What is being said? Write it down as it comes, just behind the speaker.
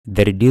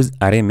The reduce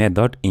array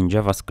method in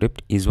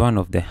JavaScript is one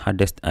of the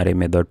hardest array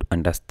method to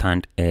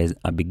understand as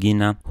a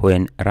beginner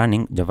when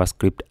running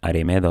JavaScript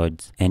array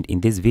methods. And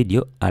in this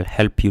video, I'll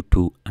help you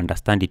to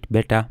understand it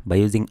better by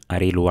using a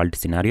real world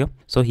scenario.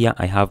 So here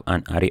I have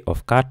an array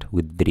of cart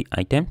with 3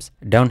 items.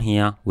 Down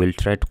here, we'll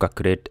try to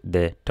calculate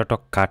the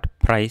total cart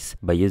price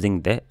by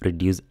using the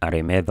reduce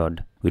array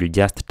method. We'll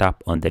just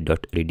tap on the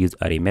 .reduce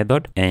array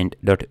method, and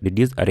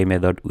 .reduce array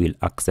method will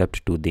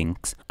accept two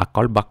things: a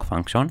callback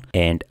function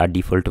and a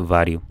default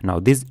value.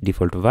 Now this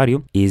default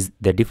value is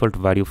the default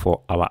value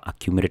for our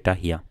accumulator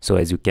here. So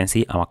as you can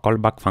see, our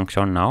callback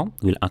function now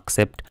will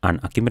accept an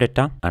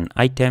accumulator, an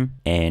item,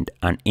 and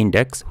an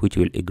index, which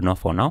we'll ignore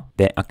for now.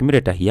 The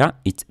accumulator here,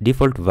 its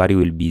default value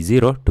will be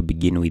 0 to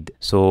begin with.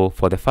 So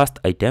for the first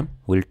item,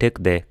 we'll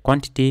take the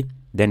quantity,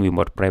 then we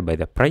multiply by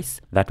the price,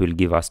 that will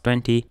give us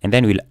 20, and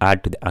then we'll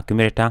add to the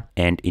accumulator,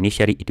 and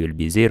initially it will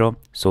be 0,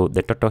 so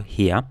the total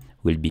here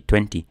will be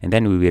 20, and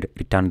then we will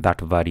return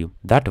that value.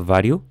 That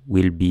value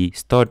will be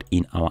stored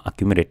in our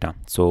accumulator.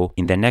 So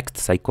in the next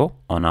cycle,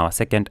 on our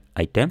second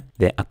item,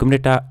 the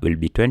accumulator will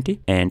be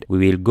 20, and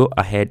we will go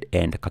ahead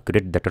and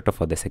calculate the total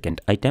for the second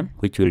item,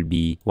 which will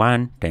be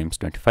 1 times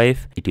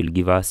 25. It will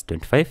give us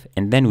 25,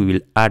 and then we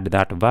will add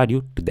that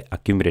value to the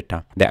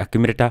accumulator. The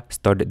accumulator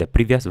stored the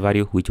previous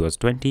value, which was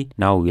 20.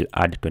 Now we will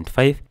add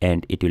 25,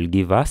 and it will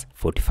give us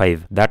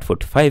 45. That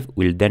 45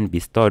 will then be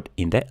stored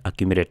in the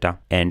accumulator,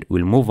 and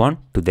we'll move on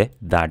to the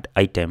third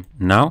item.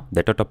 Now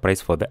the total price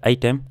for the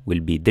item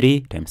will be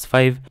 3 times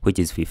 5, which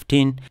is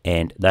 15,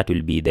 and that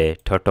will be the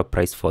total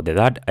price for the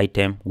third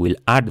item. We'll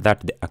add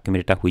that to the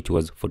accumulator, which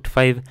was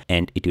 45,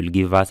 and it will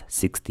give us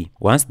 60.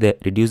 Once the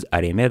reduce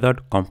array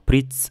method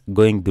completes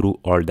going through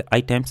all the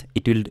items,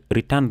 it will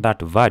return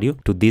that value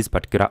to this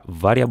particular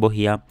variable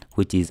here,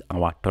 which is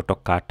our total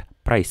cart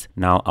price.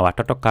 Now our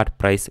total cart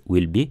price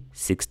will be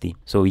 60.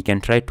 So we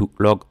can try to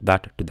log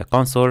that to the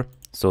console.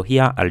 So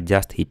here I'll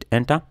just hit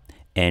enter,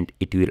 and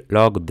it will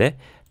log the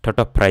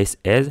total price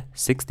as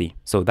 60.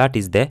 So that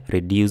is the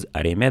reduce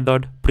array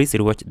method. Please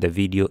rewatch the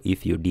video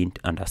if you didn't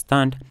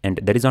understand. And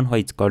the reason why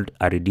it's called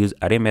a reduce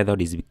array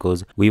method is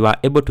because we were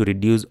able to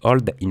reduce all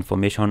the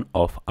information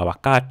of our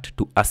cart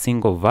to a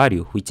single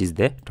value, which is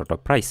the total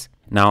price.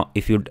 Now,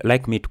 if you'd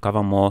like me to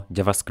cover more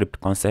JavaScript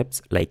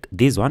concepts like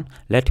this one,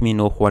 let me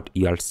know what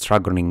you are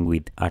struggling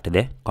with at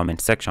the comment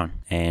section,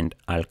 and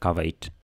I'll cover it.